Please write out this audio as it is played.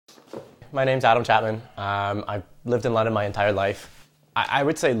my name's Adam Chapman. I've lived in London my entire life. I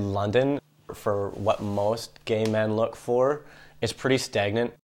would say London, for what most gay men look for, is pretty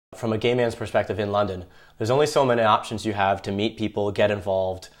stagnant. From a gay man's perspective in London, there's only so many options you have to meet people, get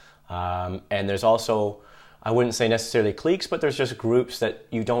involved, and there's also, I wouldn't say necessarily cliques, but there's just groups that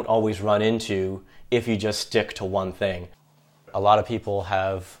you don't always run into if you just stick to one thing. A lot of people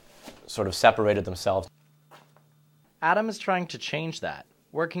have sort of separated themselves. Adam is trying to change that,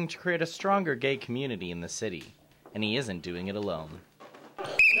 working to create a stronger gay community in the city, and he isn't doing it alone.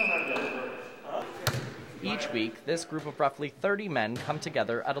 Each week, this group of roughly 30 men come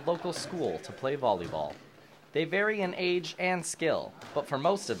together at a local school to play volleyball. They vary in age and skill, but for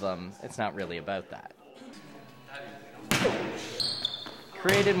most of them, it's not really about that.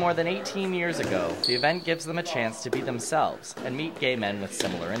 Created more than 18 years ago, the event gives them a chance to be themselves and meet gay men with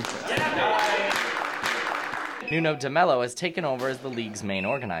similar interests. Nuno de Mello has taken over as the league's main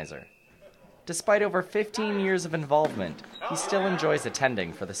organizer. Despite over 15 years of involvement, he still enjoys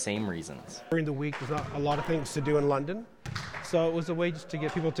attending for the same reasons. During the week, there's not a lot of things to do in London, so it was a way just to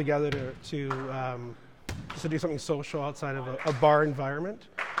get people together to do something social outside of a bar environment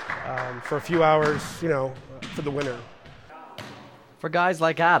for a few hours, for the winter. For guys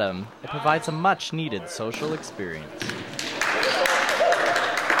like Adam, it provides a much-needed social experience.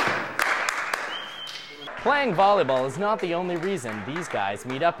 Playing volleyball is not the only reason these guys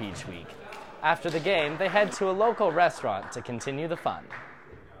meet up each week. After the game, they head to a local restaurant to continue the fun.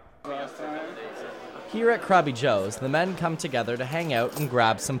 Here at Krabby Joe's, the men come together to hang out and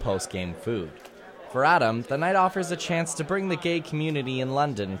grab some post-game food. For Adam, the night offers a chance to bring the gay community in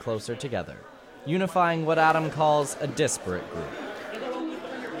London closer together, unifying what Adam calls a disparate group.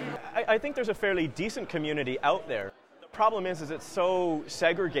 I think there's a fairly decent community out there. The problem is it's so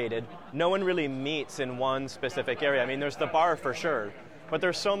segregated, no one really meets in one specific area. I mean, there's the bar for sure, but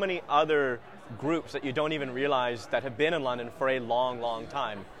there's so many other groups that you don't even realize that have been in London for a long, long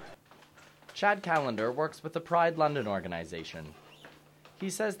time. Chad Callender works with the Pride London organization. He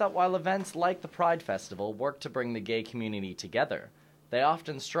says that while events like the Pride Festival work to bring the gay community together, they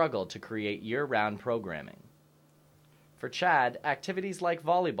often struggle to create year-round programming. For Chad, activities like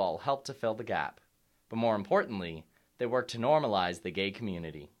volleyball help to fill the gap. But more importantly, they work to normalize the gay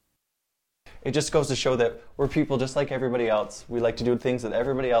community. It just goes to show that we're people just like everybody else. We like to do things that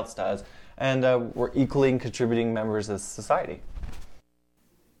everybody else does, and we're equally contributing members of society.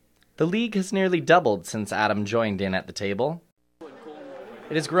 The league has nearly doubled since Adam joined in at the table.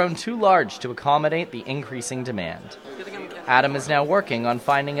 It has grown too large to accommodate the increasing demand. Adam is now working on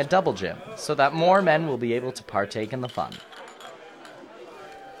finding a double gym so that more men will be able to partake in the fun.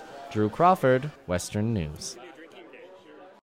 Drew Crawford, Western News.